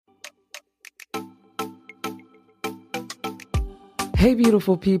Hey,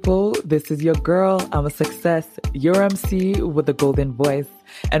 beautiful people. This is your girl. I'm a success, your MC with a golden voice,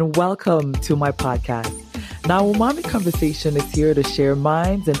 and welcome to my podcast. Now, Umami Conversation is here to share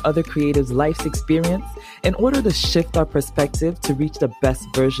minds and other creatives' life's experience in order to shift our perspective to reach the best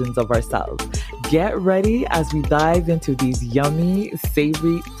versions of ourselves. Get ready as we dive into these yummy,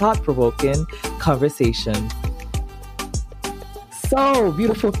 savory, thought-provoking conversations. So,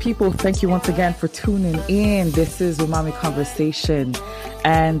 beautiful people, thank you once again for tuning in. This is Umami Conversation.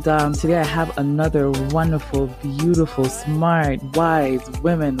 And today I have another wonderful, beautiful, smart, wise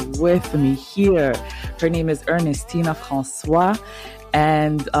woman with me here. Her name is Ernestina Francois.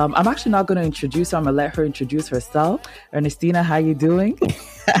 And I'm actually not going to introduce her. I'm going to let her introduce herself. Ernestina, how you doing?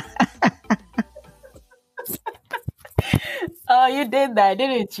 Oh, you did that,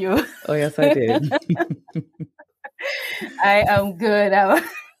 didn't you? Oh, yes, I did. I am good.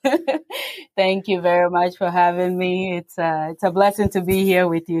 Thank you very much for having me. It's a blessing to be here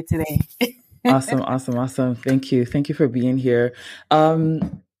with you today. Awesome. Thank you for being here.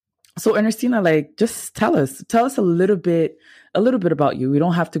 So Ernestina, just tell us a little bit about you. We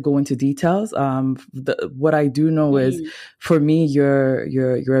don't have to go into details. What I do know is, for me,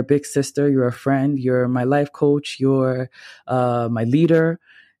 you're a big sister. You're a friend. You're my life coach. You're my leader.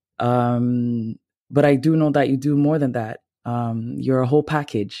 But I do know that you do more than that. You're a whole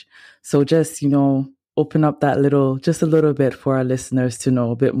package. So just, open up just a little bit for our listeners to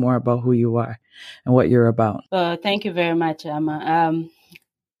know a bit more about who you are and what you're about. Thank you very much, Emma.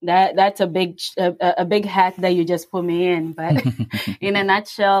 That's a big hat that you just put me in. But in a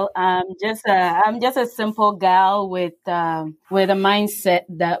nutshell, I'm just a simple gal with a mindset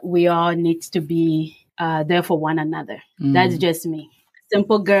that we all need to be there for one another. That's just me.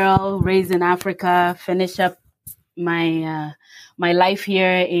 Simple girl raised in Africa, finish up my life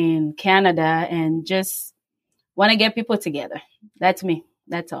here in Canada, and just want to get people together. That's me.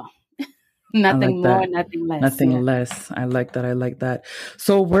 That's all. Nothing more, nothing less. Nothing less. I like that.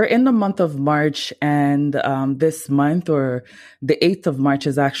 So we're in the month of March, and this month, or the 8th of March,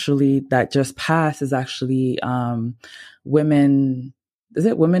 that just passed, is actually Women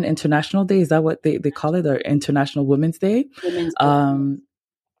International Day? Is that what they call it? Or International Women's Day? Women's Day.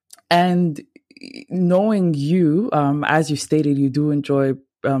 And knowing you, as you stated, you do enjoy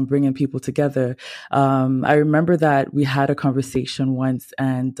bringing people together. I remember that we had a conversation once,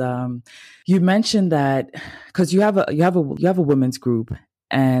 and you mentioned that because you have a women's group,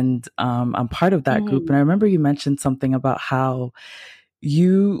 and I'm part of that group. And I remember you mentioned something about how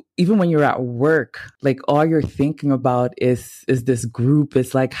you, even when you're at work, all you're thinking about is this group.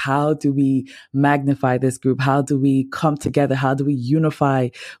 It's like, how do we magnify this group? How do we come together? How do we unify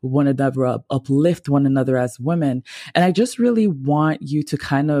one another, uplift one another as women? And I just really want you to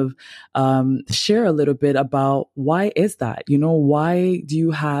kind of share a little bit about why is that? Why do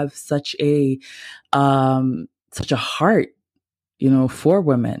you have such a heart, for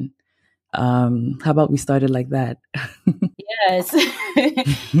women? How about we started like that? Yes.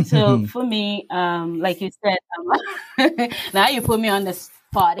 So for me, like you said, now you put me on the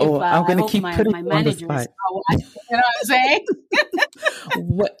spot. I'm going to keep putting you on the spot. You know what I'm saying?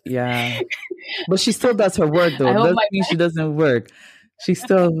 What? Yeah. But she still does her work, though. Doesn't mean she doesn't work. She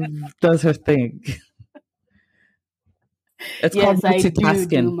still does her thing. It's called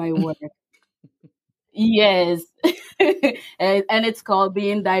multitasking. I do my work. Yes. and it's called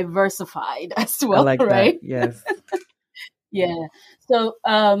being diversified as well, I like right? That. Yes. Yeah. So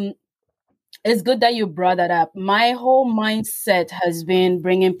it's good that you brought that up. My whole mindset has been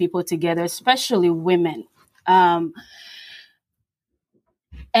bringing people together, especially women. And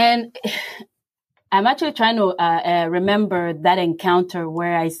I'm actually trying to remember that encounter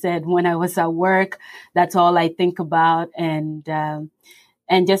where I said when I was at work, that's all I think about, and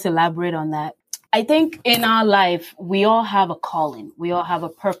just elaborate on that. I think in our life, we all have a calling. We all have a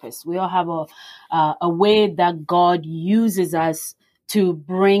purpose. We all have a way that God uses us to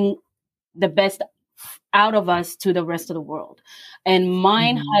bring the best out of us to the rest of the world. And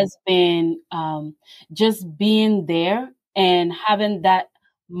mine has been just being there and having that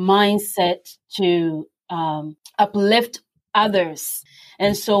mindset to uplift others.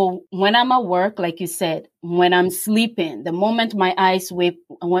 And so when I'm at work, like you said, when I'm sleeping, the moment my eyes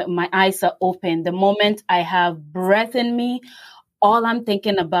are open, the moment I have breath in me, all I'm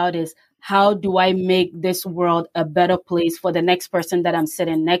thinking about is, how do I make this world a better place for the next person that I'm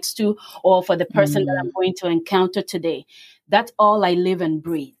sitting next to, or for the person that I'm going to encounter today? That's all I live and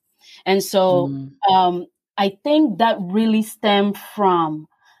breathe. And so I think that really stemmed from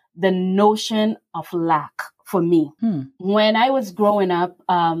the notion of lack for me. Hmm. When I was growing up,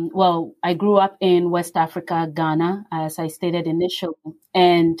 I grew up in West Africa, Ghana, as I stated initially,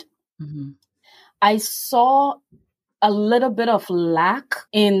 and Mm-hmm. I saw a little bit of lack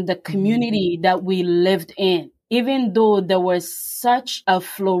in the Mm-hmm. community that we lived in. Even though there was such a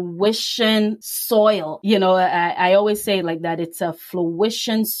fruition soil, I always say like that, it's a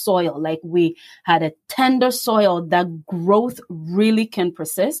fruition soil. Like we had a tender soil that growth really can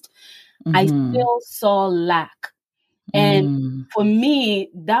persist. I Mm-hmm. still saw lack. And Mm. for me,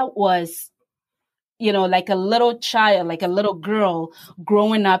 that was, like a little child, like a little girl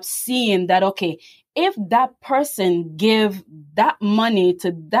growing up, seeing that, okay, if that person give that money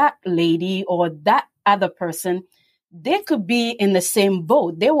to that lady or that other person, they could be in the same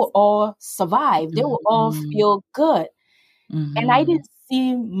boat. They will all survive. They will all Mm-hmm. feel good. And I Mm-hmm. didn't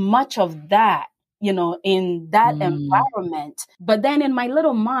see much of that, in that Mm. environment. But then in my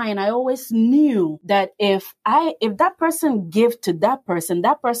little mind, I always knew that if that person give to that person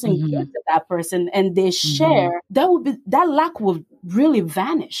Mm-hmm. give to that person, and they Mm-hmm. share, that lack would really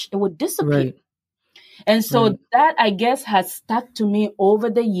vanish. It would disappear. Right. And so Right. that, I guess, has stuck to me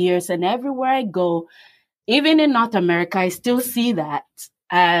over the years. And everywhere I go, even in North America, I still see that.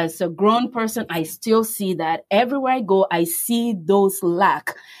 As a grown person, I still see that. Everywhere I go, I see those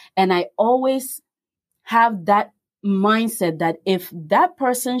lack. And I always have that mindset that if that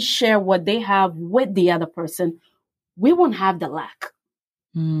person share what they have with the other person, we won't have the lack.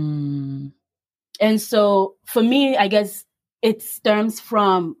 Mm. And so for me, I guess it stems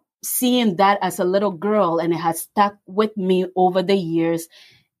from seeing that as a little girl, and it has stuck with me over the years.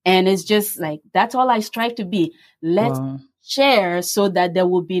 And it's just like, that's all I strive to be. Let's Wow. share so that there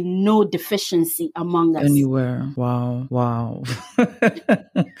will be no deficiency among us. Anywhere. Wow. Wow.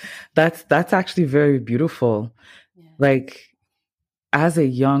 That's actually very beautiful. Yeah. Like, as a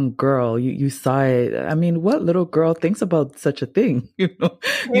young girl, you saw it. I mean, what little girl thinks about such a thing?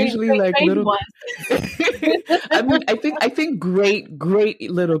 Usually like Great little. one. I mean, I think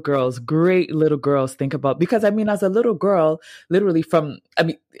great little girls think about, because I mean, as a little girl, literally from, I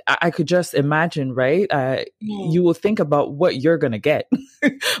mean, I could just imagine, right? You will think about what you're gonna get,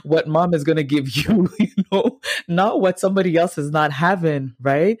 what mom is gonna give you, not what somebody else is not having,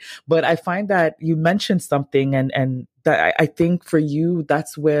 right? But I find that you mentioned something, and that I think for you,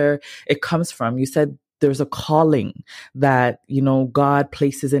 that's where it comes from. You said there's a calling that, God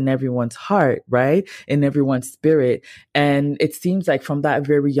places in everyone's heart, right? In everyone's spirit. And it seems like from that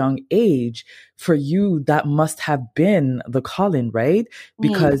very young age, for you, that must have been the calling, right?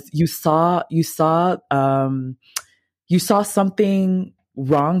 Because you saw something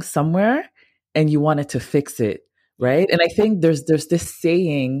wrong somewhere and you wanted to fix it, right? And I think there's this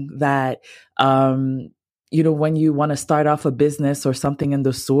saying that, when you want to start off a business or something in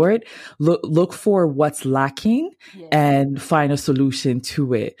the sort, look for what's lacking Yes, and find a solution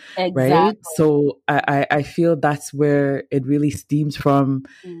to it, right? exactly. So I feel that's where it really stems from,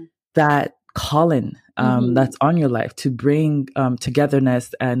 Mm. that calling Mm-hmm. that's on your life, to bring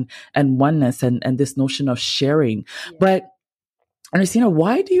togetherness and oneness, and this notion of sharing. Yeah. But Ernestina,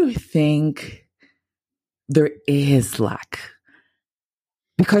 why do you think there is lack?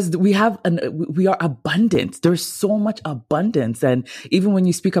 Because we are abundant. There's so much abundance. And even when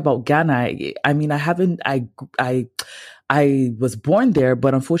you speak about Ghana, I mean, I was born there,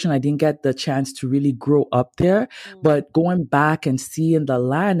 but unfortunately I didn't get the chance to really grow up there. But going back and seeing the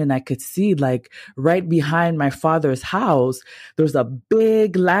land, and I could see, like, right behind my father's house, there's a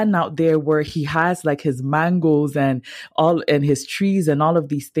big land out there where he has like his mangoes and his trees and all of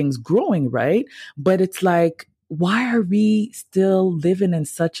these things growing, right? But it's like, why are we still living in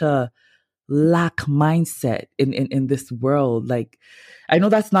such a lack mindset in this world? Like, I know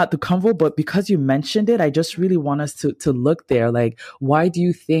that's not the convo, but because you mentioned it, I just really want us to look there. Like, why do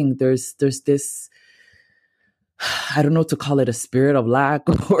you think there's this, I don't know, to call it a spirit of lack,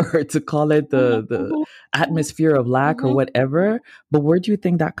 or to call it the Mm-hmm. atmosphere of lack, or Mm-hmm. whatever, but where do you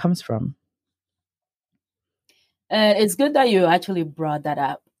think that comes from? It's good that you actually brought that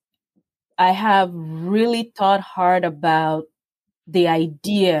up. I have really thought hard about the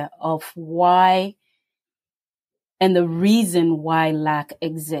idea of why and the reason why lack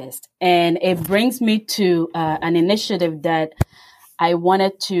exists. And it brings me to an initiative that I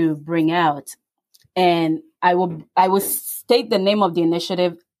wanted to bring out. And I will state the name of the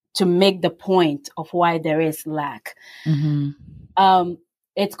initiative to make the point of why there is lack. Mm-hmm.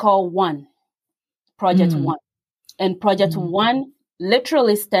 It's called Project Mm-hmm. One. And Project One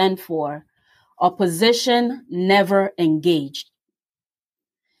literally stand for Opposition Never Engaged.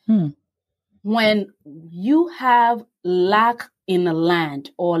 Mm-hmm. When you have lack in a land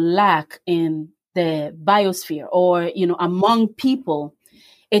or lack in the biosphere or, among people,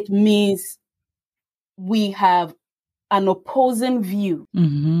 it means we have an opposing view,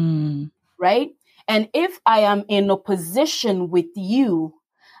 right? And if I am in opposition with you,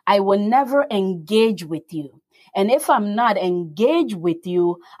 I will never engage with you. And if I'm not engaged with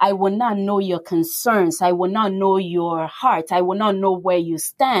you, I will not know your concerns. I will not know your heart. I will not know where you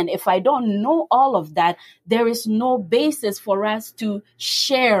stand. If I don't know all of that, there is no basis for us to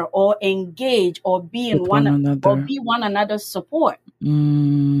share or engage or be With one another. or be one another's support.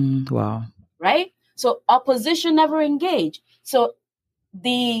 Wow. Right? So opposition never engage. So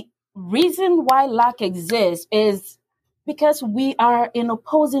the reason why lack exists is because we are in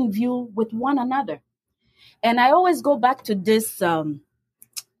opposing view with one another. And I always go back to this,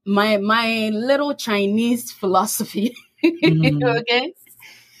 my little Chinese philosophy. Okay.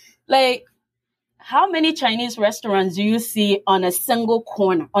 Like, how many Chinese restaurants do you see on a single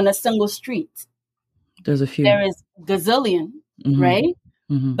corner, on a single street? There's a few. There is gazillion, right?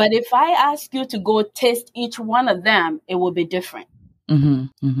 But if I ask you to go taste each one of them, it will be different.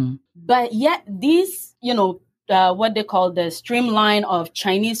 But yet these, what they call the streamline of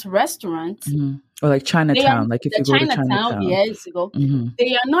Chinese restaurants, or like Chinatown, like if you go to Chinatown, yes,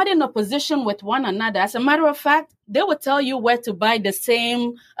 they are not in a position with one another. As a matter of fact, they will tell you where to buy the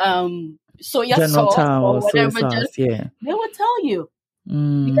same soya General sauce or whatever. Sauce, yeah. They will tell you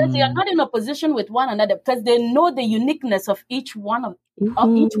because they are not in a position with one another because they know the uniqueness of each one of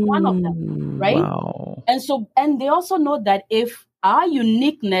them, right? Wow. And they also know that if our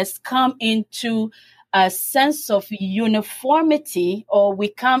uniqueness come into a sense of uniformity, or we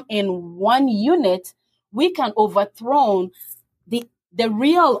come in one unit, we can overthrow the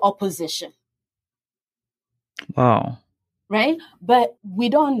real opposition. Wow. Right? But we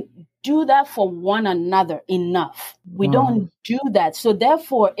don't do that for one another enough. We don't do that. So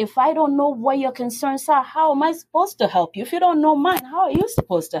therefore, if I don't know what your concerns are, how am I supposed to help you? If you don't know mine, how are you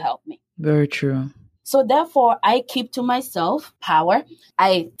supposed to help me? Very true. So therefore, I keep to myself power.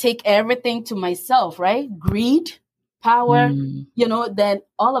 I take everything to myself, right? Greed, power, then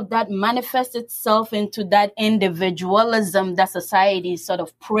all of that manifests itself into that individualism that society sort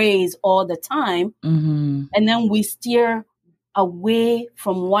of praise all the time. And then we steer away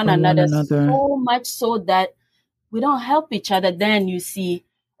from one another so much so that we don't help each other. Then you see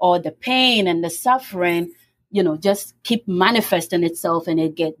all the pain and the suffering, just keep manifesting itself, and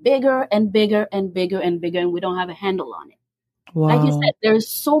it get bigger and bigger and bigger and bigger, and we don't have a handle on it. Wow. Like you said, there's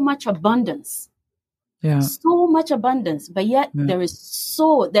so much abundance. Yeah. So much abundance, but yet there's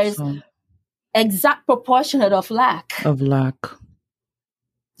exact proportionate of lack.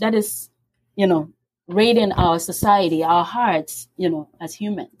 That is, raiding our society, our hearts, as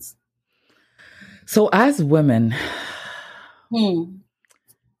humans. So as women,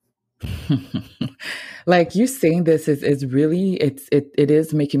 like you saying this is really, it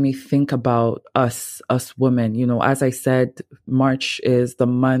is making me think about us women. As I said, March is the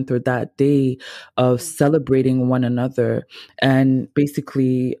month or that day of celebrating one another, and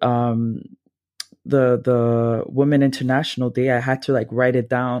basically, the Women International Day, I had to write it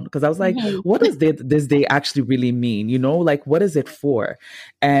down because I was like, what does this day actually really mean? What is it for?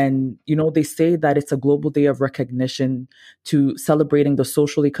 And, they say that it's a global day of recognition to celebrating the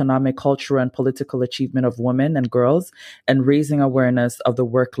social, economic, cultural, and political achievement of women and girls, and raising awareness of the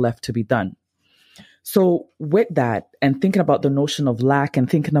work left to be done. So with that, and thinking about the notion of lack, and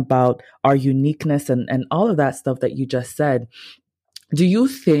thinking about our uniqueness and all of that stuff that you just said, do you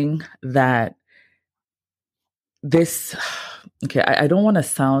think that this, okay, I don't want to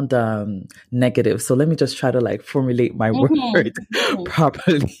sound negative, so let me just try to formulate my word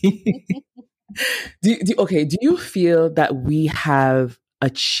properly. Do you feel that we have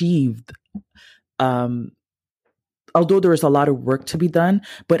achieved, although there is a lot of work to be done,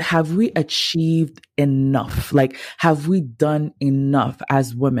 but have we achieved enough? Have we done enough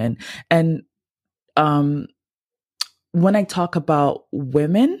as women? And when I talk about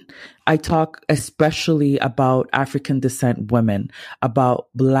women, I talk especially about African descent women, about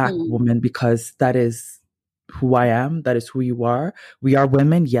Black women, because that is who I am. That is who you are. We are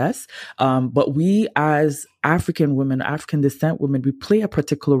women, yes. But we as African women, African descent women, we play a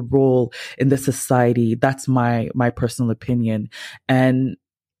particular role in the society. That's my personal opinion. And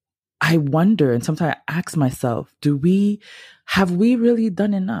I wonder, and sometimes I ask myself, have we really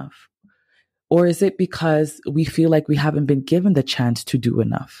done enough? Or is it because we feel like we haven't been given the chance to do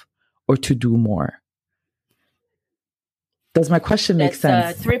enough or to do more? Does my question make sense?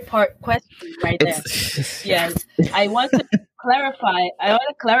 That's a three-part question right there. Yes. I want to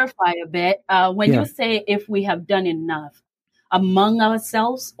clarify a bit. When you say if we have done enough, among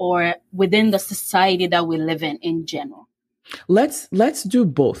ourselves or within the society that we live in general? Let's do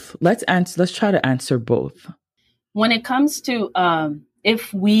both. Let's try to answer both. When it comes to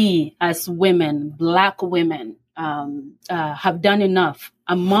if we as women, Black women, have done enough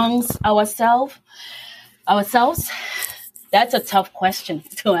amongst ourselves, that's a tough question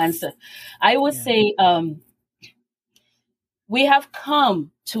to answer. I would say we have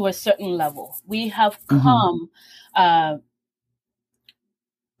come to a certain level. We have come.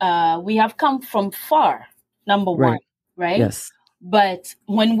 We have come from far. Number one, right? Yes. But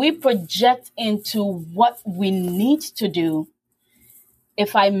when we project into what we need to do,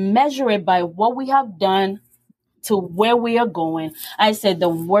 if I measure it by what we have done to where we are going, I said the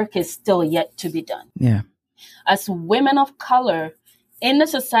work is still yet to be done. Yeah. As women of color in the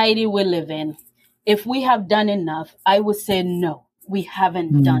society we live in, if we have done enough, I would say no, we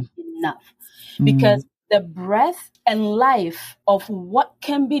haven't done enough. Because the breath and life of what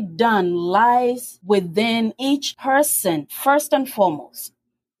can be done lies within each person, first and foremost.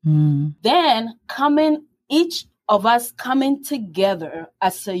 Then each of us coming together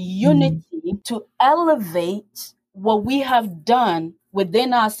as a unity to elevate what we have done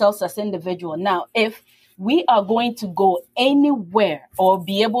within ourselves as individuals. Now, if we are going to go anywhere or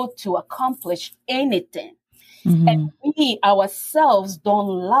be able to accomplish anything, and we ourselves don't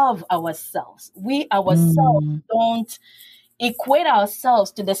love ourselves, we ourselves don't equate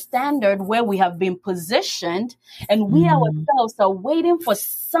ourselves to the standard where we have been positioned, and we ourselves are waiting for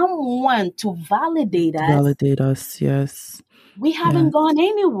someone to validate us. Validate us, yes. We haven't gone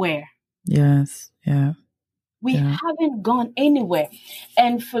anywhere. Yes, yeah. We haven't gone anywhere.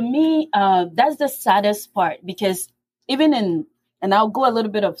 And for me, that's the saddest part, because even and I'll go a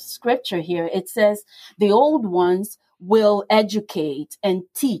little bit of scripture here. It says the old ones will educate and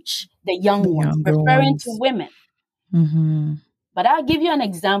teach the young ones, referring to women. But I'll give you an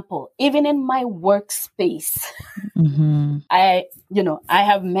example. Even in my workspace, I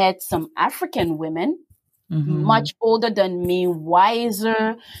have met some African women, much older than me,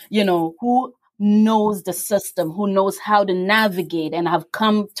 wiser, who knows the system, who knows how to navigate and have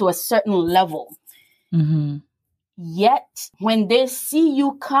come to a certain level. Yet, when they see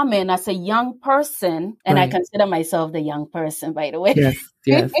you come in as a young person, and I consider myself the young person, by the way.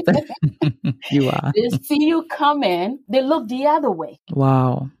 Yes. You are. They see you come in, they look the other way.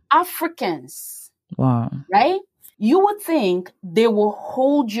 Wow. Africans. Wow. Right? You would think they will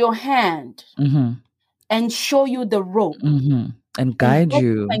hold your hand and show you the rope. And guide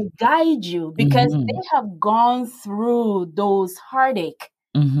you. And guide you, because they have gone through those heartache.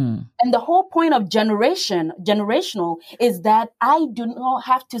 And the whole point of generational is that I do not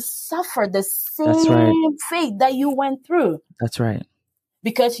have to suffer the same fate that you went through. That's right.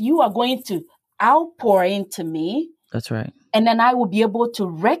 Because you are going to outpour into me. That's right. And then I will be able to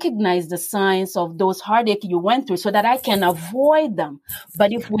recognize the signs of those heartache you went through so that I can avoid them.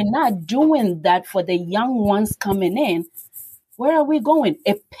 But if we're not doing that for the young ones coming in, where are we going?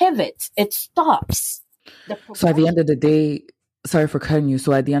 It pivots. It stops. So at the end of the day, sorry for cutting you.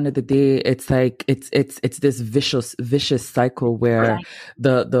 So at the end of the day, it's like it's this vicious cycle where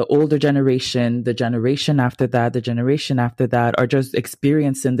the older generation, the generation after that, the generation after that are just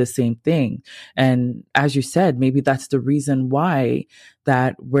experiencing the same thing. And as you said, maybe that's the reason why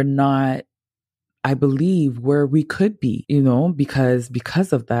that we're not, I believe, where we could be,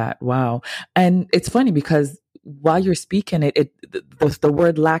 because of that. Wow. And it's funny because while you're speaking, the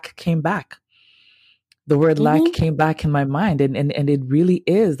word lack came back. The word lack came back in my mind, and it really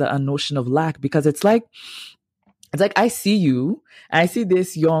is the notion of lack, because it's like I see you, I see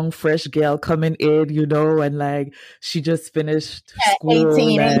this young fresh girl coming in, and like she just finished school,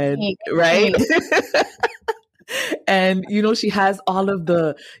 18, right? And, she has all of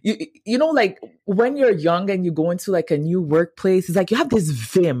the, like when you're young and you go into like a new workplace, it's like you have this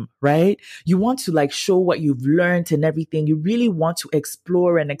vim, right? You want to like show what you've learned and everything. You really want to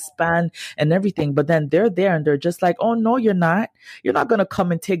explore and expand and everything. But then they're there and they're just like, oh, no, you're not. You're not going to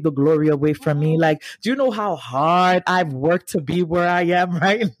come and take the glory away from me. Like, do you know how hard I've worked to be where I am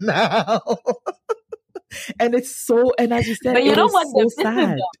right now? And it's so, and as you said, but you know what? So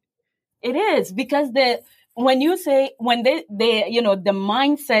sad. It is, because when they the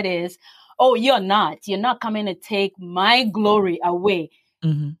mindset is, oh, you're not coming to take my glory away.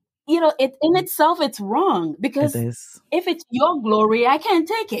 It in itself, it's wrong, because if it's your glory, I can't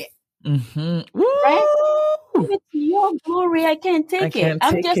take it. Right? If it's your glory, I can't take it.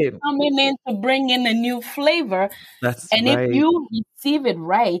 I'm just coming in to bring in a new flavor. If you receive it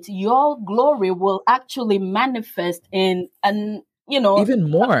right, your glory will actually manifest in an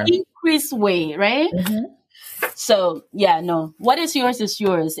even more increased way, right? So yeah, no, what is yours is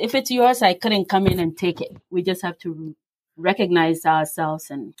yours. If it's yours, I couldn't come in and take it. We just have to recognize ourselves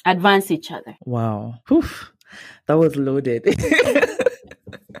and advance each other. Wow. Whew. That was loaded.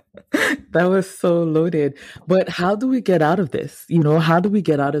 That was so loaded. But how do we get out of this? How do we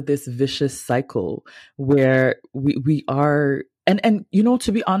get out of this vicious cycle where we are and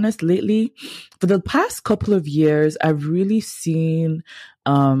to be honest, lately, for the past couple of years, I've really seen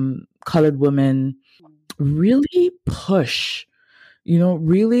colored women really push,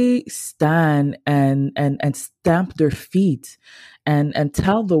 really stand and stamp their feet and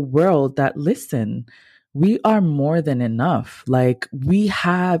tell the world that, listen, we are more than enough. Like, we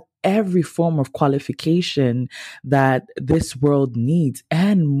have every form of qualification that this world needs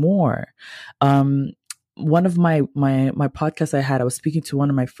and more. One of my podcasts I had, I was speaking to one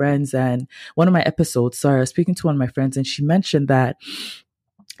of my friends, and one of my episodes, sorry, I was speaking to one of my friends, and she mentioned that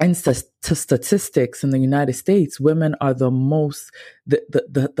in statistics in the United States, women are the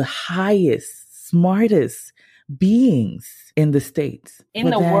highest, smartest beings in the States. In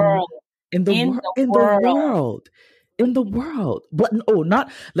the world. In the world. In the world. But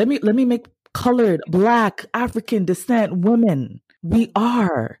not let me make colored, Black, African descent women. We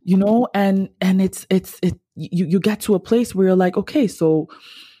are, and it's you get to a place where you're like, okay, so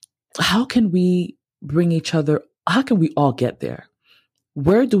how can we bring each other? How can we all get there?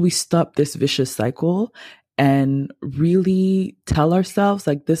 Where do we stop this vicious cycle and really tell ourselves,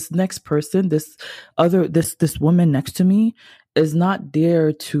 like, this next person, this woman next to me is not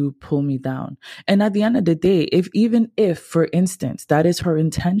there to pull me down. And at the end of the day, even if, for instance, that is her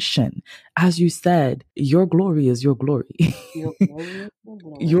intention, as you said, your glory is your glory.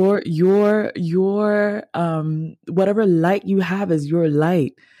 Your whatever light you have is your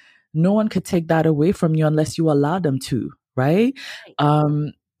light. No one could take that away from you unless you allow them to. Right.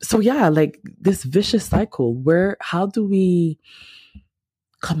 So yeah, like this vicious cycle, how do we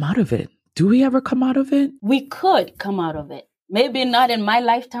come out of it? Do we ever come out of it? We could come out of it. Maybe not in my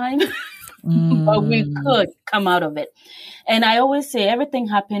lifetime, but we could come out of it. And I always say everything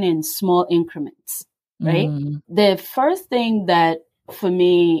happens in small increments, right? The first thing that, for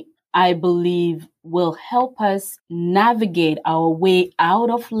me, I believe will help us navigate our way out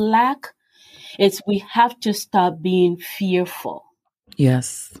of lack, it's we have to stop being fearful.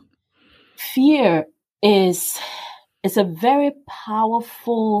 Yes. Fear is a very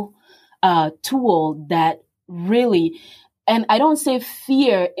powerful tool that really, and I don't say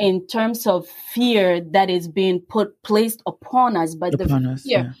fear in terms of fear that is being placed upon us, but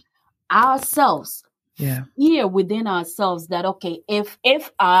fear ourselves. Yeah. Fear within ourselves that, okay, if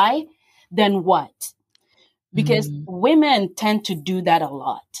I, then what? Because women tend to do that a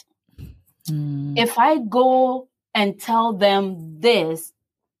lot. If I go and tell them this,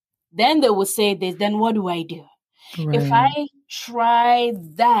 then they will say this, then what do I do? Right. If I try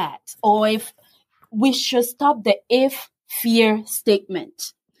that, or if we should stop the if fear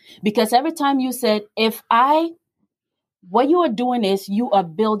statement. Because every time you said, what you are doing is you are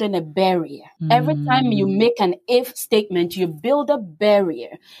building a barrier. Every time you make an if statement, you build a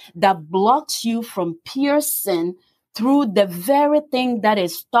barrier that blocks you from piercing through the very thing that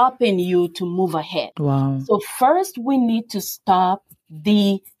is stopping you to move ahead. Wow. So first, we need to stop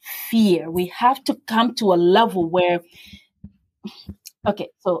the fear. We have to come to a level where, okay,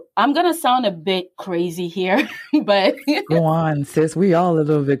 so I'm going to sound a bit crazy here, but... Go on, sis. We all a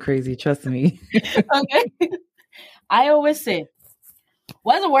little bit crazy, trust me. Okay. I always say,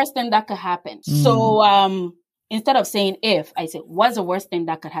 what's the worst thing that could happen? So instead of saying if, I say, what's the worst thing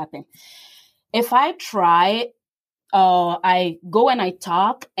that could happen? If I try... I go and I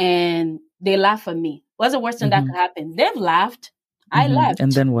talk and they laugh at me. What's the worst thing that could happen? They've laughed. I laughed.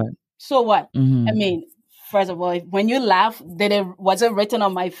 And then what? So what? I mean, first of all, when you laugh, was it written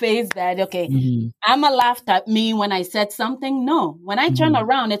on my face that, okay, Emma laughed at me when I said something? No. When I turn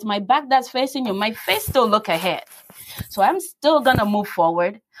around, it's my back that's facing you. My face still look ahead. So I'm still going to move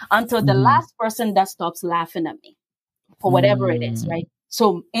forward until the last person that stops laughing at me for whatever it is, right?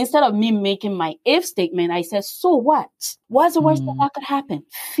 So instead of me making my if statement, I said, so what? What's the worst thing that could happen?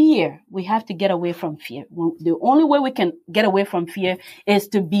 Fear. We have to get away from fear. The only way we can get away from fear is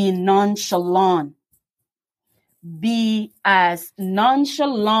to be nonchalant. Be as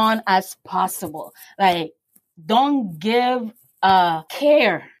nonchalant as possible. Like, don't give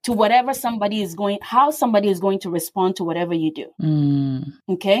care to whatever how somebody is going to respond to whatever you do.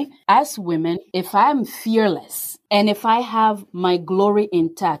 Okay? As women, if I'm fearless and if I have my glory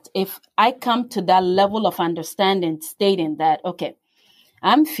intact, if I come to that level of understanding, stating that, okay,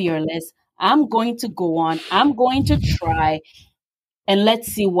 I'm fearless, I'm going to go on, I'm going to try, and let's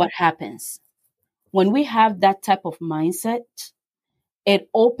see what happens. when we have that type of mindset, it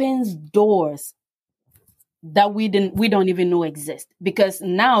opens doors that we don't even know exist, because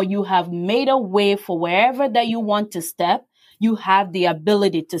now you have made a way for wherever that you want to step. You have the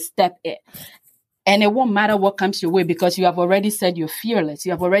ability to step it, and it won't matter what comes your way, because you have already said you're fearless.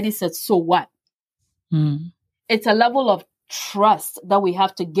 You have already said, so what? It's a level of trust that we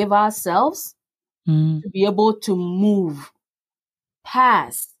have to give ourselves to be able to move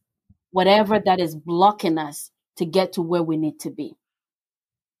past whatever that is blocking us to get to where we need to be.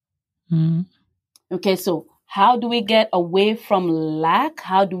 Okay, so how do we get away from lack?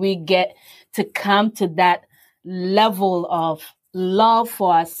 How do we get to come to that level of love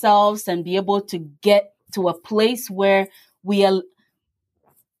for ourselves and be able to get to a place where we,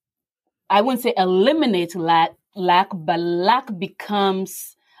 I wouldn't say eliminate lack, but lack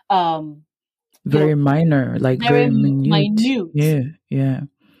becomes very minor, like very minute. Yeah.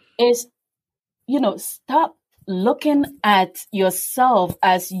 Is, stop looking at yourself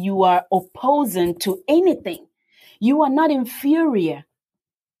as you are opposing to anything. You are not inferior.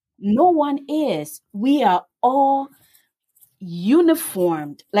 No one is. We are all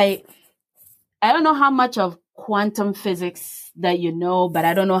uniformed. Like, I don't know how much of quantum physics that you know, but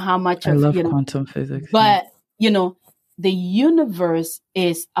I don't know how much I love quantum physics. But, the universe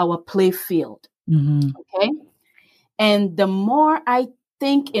is our play field. Okay? And the more I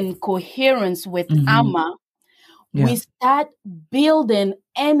think in coherence with Amma, we start building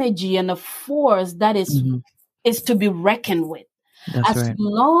energy and a force that is to be reckoned with. That's as right.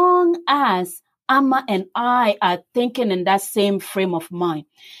 long as Amma and I are thinking in that same frame of mind.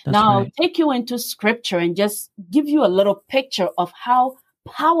 That's now, right. I'll take you into scripture and just give you a little picture of how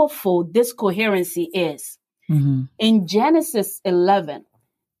powerful this coherency is. In Genesis 11,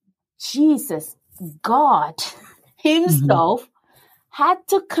 Jesus, God himself, had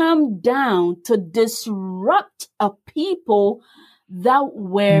to come down to disrupt a people that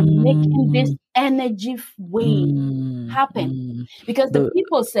were making this energy wave happen. Because the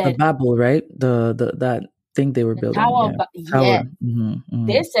people said, the Babel, right? The that thing they were building. Tower.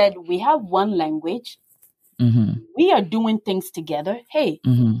 They said, we have one language. We are doing things together. Hey,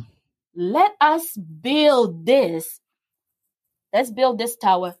 let us build this. Let's build this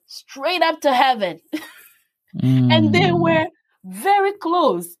tower straight up to heaven. And they were very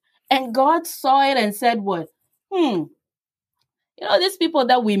close. And God saw it and said, what? These people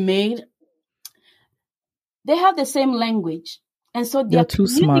that we made, they have the same language. And so their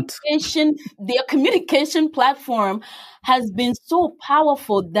communication platform has been so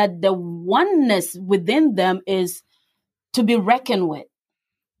powerful that the oneness within them is to be reckoned with.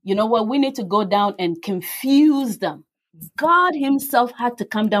 You know what? We need to go down and confuse them. God himself had to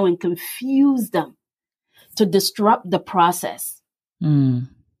come down and confuse them to disrupt the process.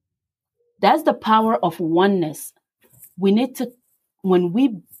 That's the power of oneness. We need to, when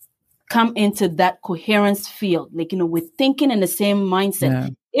we come into that coherence field, like, we're thinking in the same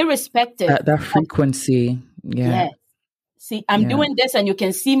mindset, irrespective. That frequency. Yeah. See, I'm doing this and you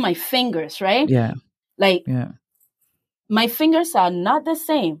can see my fingers, right? Yeah. My fingers are not the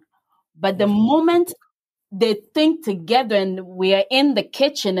same, but the moment they think together and we are in the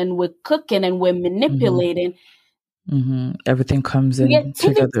kitchen and we're cooking and we're manipulating, everything comes in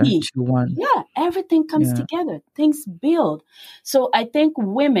together to one. Yeah, everything comes together. Things build. So I think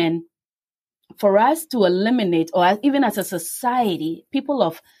women, for us to eliminate, or even as a society, people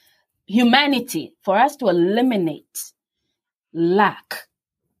of humanity, for us to eliminate lack,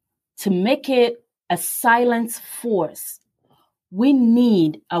 to make it a silent force, we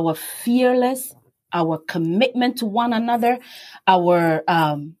need our fearless, our commitment to one another, our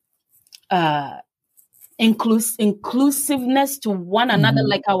inclusiveness to one another,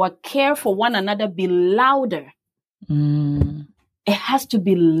 like our care for one another, be louder. It has to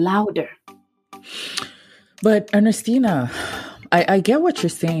be louder. But Ernestina, I get what you're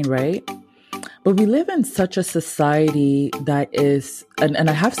saying, right? But we live in such a society that is, and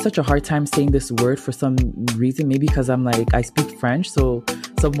I have such a hard time saying this word for some reason, maybe because I speak French, so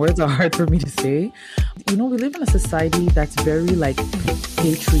some words are hard for me to say. We live in a society that's very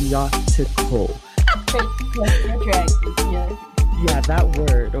patriotical. Yeah, that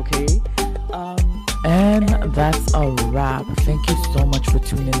word, okay? And that's a wrap. Thank you so much for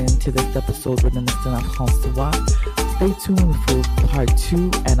tuning in to this episode with Ernestina Francois. Stay tuned for part 2.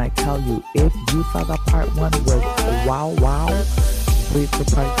 And I tell you, if you thought that part 1 was wow, wait for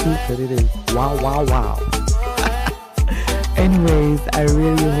part 2 because it is wow. Anyways, I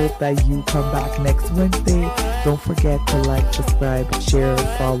really hope that you come back next Wednesday Don't forget to like, subscribe, share,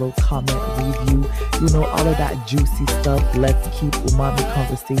 follow, comment, review. All of that juicy stuff. Let's keep Umami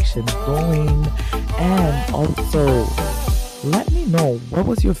Conversation going. And also, let me know, what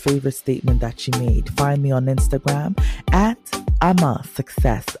was your favorite statement that she made? Find me on Instagram at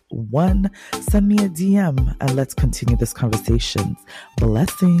AmaSuccess1. Send me a DM and let's continue this conversation.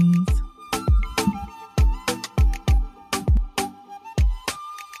 Blessings.